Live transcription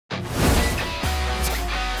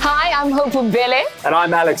Hi, I'm Hope Mbhele. And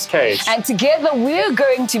I'm Alex Caige. And together we're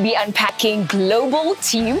going to be unpacking Global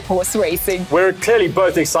Team Horse Racing. We're clearly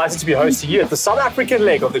both excited to be hosting you at the South African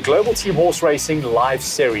leg of the Global Team Horse Racing Live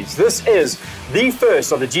Series. This is the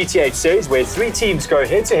first of the GTH series where 3 teams go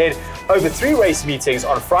head-to-head over 3 race meetings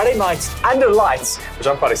on Friday nights under lights, which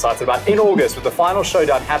I'm quite excited about, in August, with the final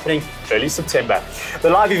showdown happening early September. The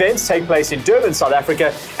live events take place in Durban, South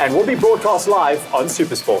Africa, and will be broadcast live on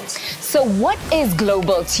SuperSports. So what is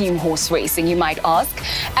Global Team Horse Racing, you might ask?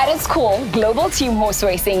 At its core, Global Team Horse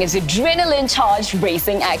Racing is adrenaline-charged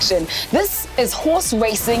racing action. This is horse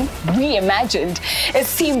racing reimagined.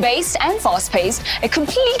 It's team-based and fast-paced, a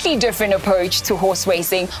completely different approach to horse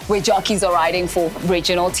racing where jockeys are riding for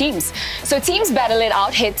regional teams. So teams battle it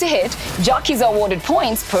out head-to-head, jockeys are awarded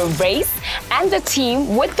points per race, and the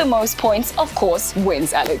team with the most points, of course,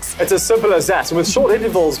 wins, Alex. It's as simple as that. And with short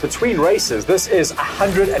intervals between races, this is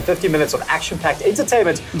 150 minutes of action-packed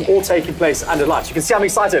entertainment, all taking place under lights. You can see I'm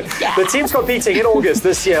excited. Yeah. The teams competing in August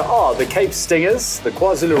this year are the Cape Stingers, the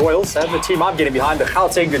KwaZulu Royals, and the team I'm getting behind, the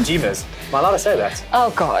Gauteng Gajimers. Am I allowed to say that?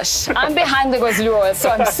 Oh gosh, I'm behind the KwaZulu Royals, so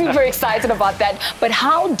I'm super excited about that. But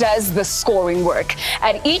how does the scoring work?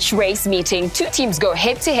 At each race meeting, 2 teams go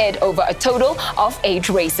head-to-head over a total of 8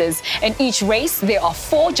 races. In each race, there are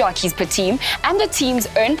 4 jockeys per team, and the teams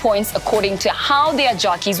earn points according to how their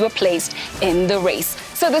jockeys were placed in the race.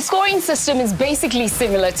 So the scoring system is basically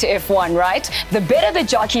similar to F1, right? The better the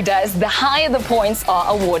jockey does, the higher the points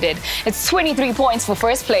are awarded. It's 23 points for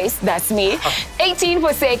first place, that's me, 18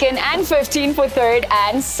 for second, and 15 for third,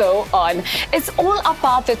 and so on. It's all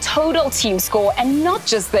about the total team score and not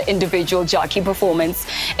just the individual jockey performance.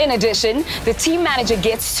 In addition, the team manager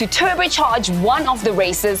gets to turbocharge one of the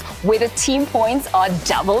races where the team points are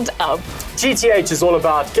doubled up. GTH is all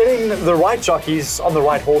about getting the right jockeys on the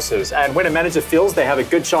right horses, and when a manager feels they have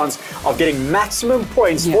a good chance of getting maximum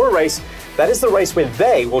points for a race, that is the race where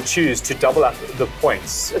they will choose to double up the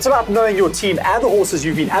points. It's about knowing your team and the horses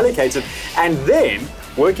you've been allocated, and then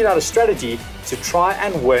working out a strategy to try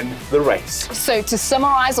and win the race. So to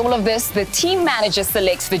summarize all of this, the team manager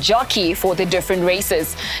selects the jockey for the different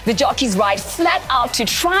races. The jockeys ride flat out to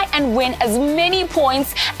try and win as many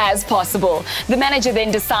points as possible. The manager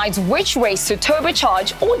then decides which race to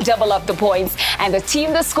turbocharge or double up the points, and the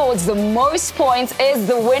team that scores the most points is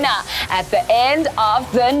the winner at the end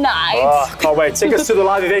of the night. Oh, can't wait. Tickets to the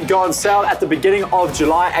live event go on sale at the beginning of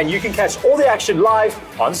July, and you can catch all the action live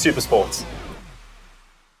on SuperSports.